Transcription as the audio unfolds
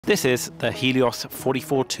This is the Helios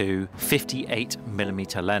 44-2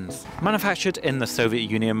 58mm lens. Manufactured in the Soviet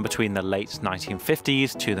Union between the late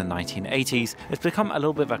 1950s to the 1980s, it's become a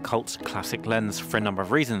little bit of a cult classic lens for a number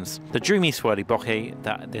of reasons. The dreamy swirly bokeh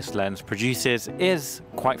that this lens produces is,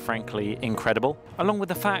 quite frankly, incredible, along with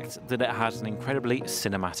the fact that it has an incredibly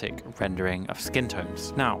cinematic rendering of skin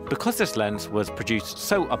tones. Now, because this lens was produced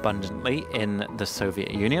so abundantly in the Soviet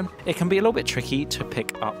Union, it can be a little bit tricky to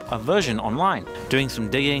pick up a version online. Doing some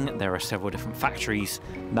digging, there are several different factories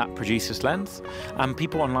that produce this lens, and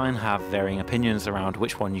people online have varying opinions around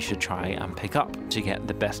which one you should try and pick up to get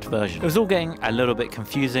the best version. It was all getting a little bit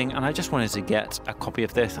confusing, and I just wanted to get a copy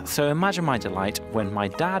of this, so imagine my delight when my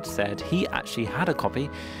dad said he actually had a copy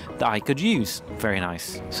that I could use. Very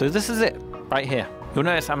nice. So this is it, right here. You'll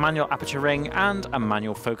notice a manual aperture ring and a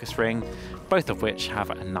manual focus ring, both of which have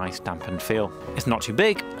a nice dampened feel. It's not too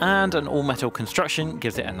big, and an all-metal construction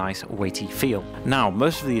gives it a nice weighty feel. Now,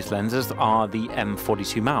 most of these lenses are the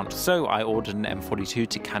M42 mount, so I ordered an M42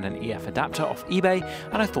 to Canon EF adapter off eBay,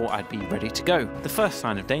 and I thought I'd be ready to go. The first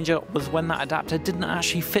sign of danger was when that adapter didn't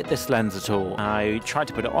actually fit this lens at all. I tried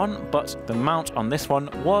to put it on, but the mount on this one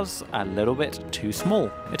was a little bit too small.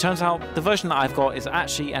 It turns out the version that I've got is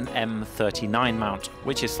actually an M39 mount,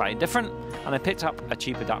 which is slightly different, and I picked up a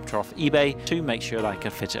cheap adapter off eBay to make sure that I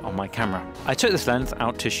could fit it on my camera. I took this lens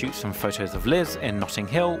out to shoot some photos of Liz in Notting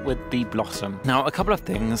Hill with the Blossom. Now, a couple of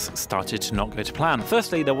things started to not go to plan.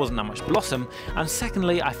 Firstly, there wasn't that much Blossom, and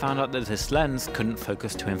secondly, I found out that this lens couldn't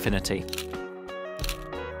focus to infinity.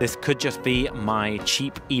 This could just be my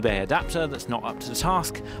cheap eBay adapter that's not up to the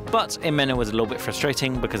task, but it meant it was a little bit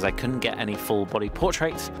frustrating because I couldn't get any full body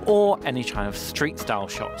portraits or any kind of street style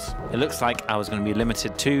shots. It looks like I was going to be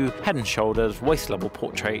limited to head and shoulders, waist level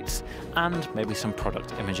portraits, and maybe some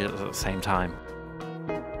product images at the same time.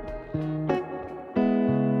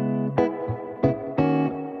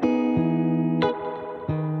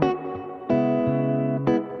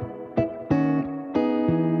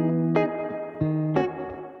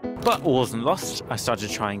 But all wasn't lost. I started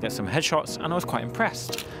to try and get some headshots, and I was quite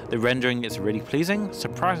impressed. The rendering is really pleasing,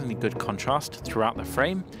 surprisingly good contrast throughout the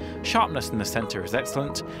frame, sharpness in the center is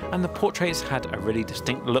excellent, and the portraits had a really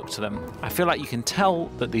distinct look to them. I feel like you can tell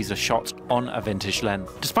that these are shot on a vintage lens.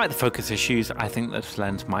 Despite the focus issues, I think this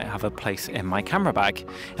lens might have a place in my camera bag.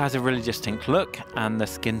 It has a really distinct look, and the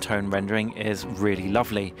skin tone rendering is really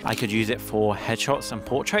lovely. I could use it for headshots and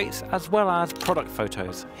portraits, as well as product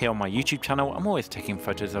photos. Here on my YouTube channel, I'm always taking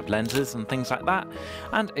photos of lenses and things like that,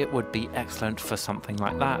 and it would be excellent for something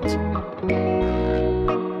like that.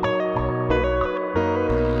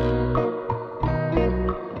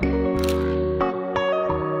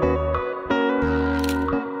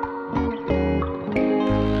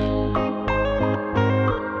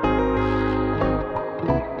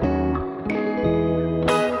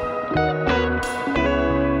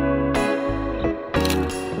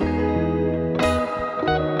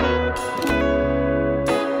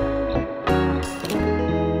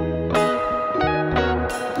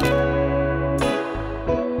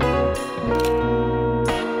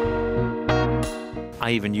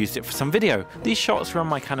 I even used it for some video. These shots were on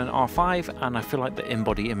my Canon R5, and I feel like the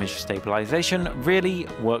in-body image stabilization really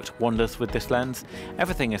worked wonders with this lens.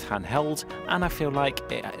 Everything is handheld, and I feel like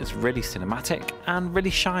it is really cinematic and really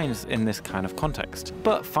shines in this kind of context.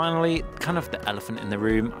 But finally, kind of the elephant in the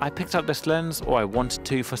room, I picked up this lens, or I wanted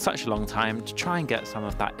to for such a long time, to try and get some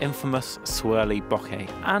of that infamous swirly bokeh,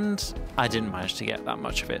 and I didn't manage to get that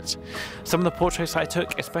much of it. Some of the portraits I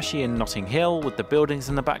took, especially in Notting Hill with the buildings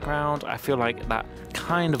in the background, I feel like that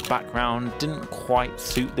kind of background didn't quite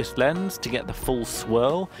suit this lens to get the full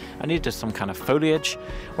swirl. I needed some kind of foliage.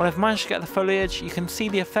 When I've managed to get the foliage, you can see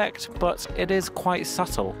the effect, but it is quite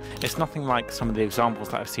subtle. It's nothing like some of the examples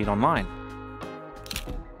that I've seen online.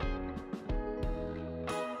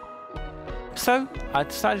 So I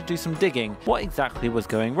decided to do some digging. What exactly was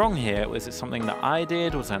going wrong here? Was it something that I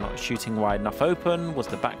did? Was I not shooting wide enough open? Was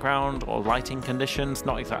the background or lighting conditions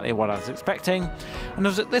not exactly what I was expecting? And it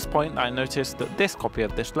was at this point that I noticed that this copy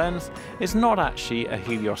of this lens is not actually a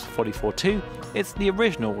Helios 44-2, it's the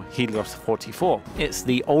original Helios 44. It's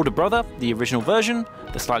the older brother, the original version,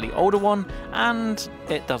 the slightly older one, and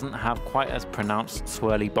it doesn't have quite as pronounced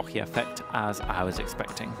swirly bokeh effect as I was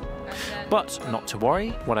expecting. But not to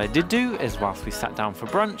worry, what I did do is whilst we sat down for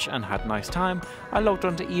brunch and had a nice time, I logged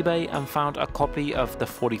onto eBay and found a copy of the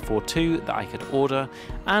 44-2 that I could order,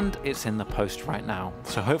 and it's in the post right now.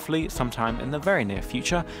 So hopefully sometime in the very near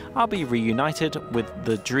future, I'll be reunited with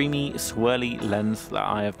the dreamy swirly lens that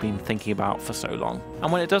I have been thinking about for so long.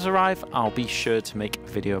 And when it does arrive, I'll be sure to make a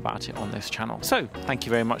video about it on this channel. So thank thank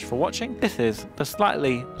you very much for watching. This is the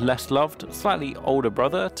slightly less loved, slightly older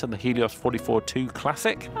brother to the Helios 44-2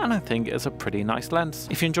 Classic, and I think it's a pretty nice lens.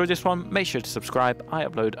 If you enjoyed this one, make sure to subscribe. I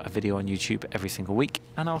upload a video on YouTube every single week,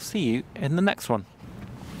 and I'll see you in the next one.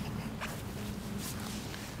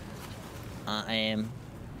 I am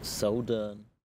so done.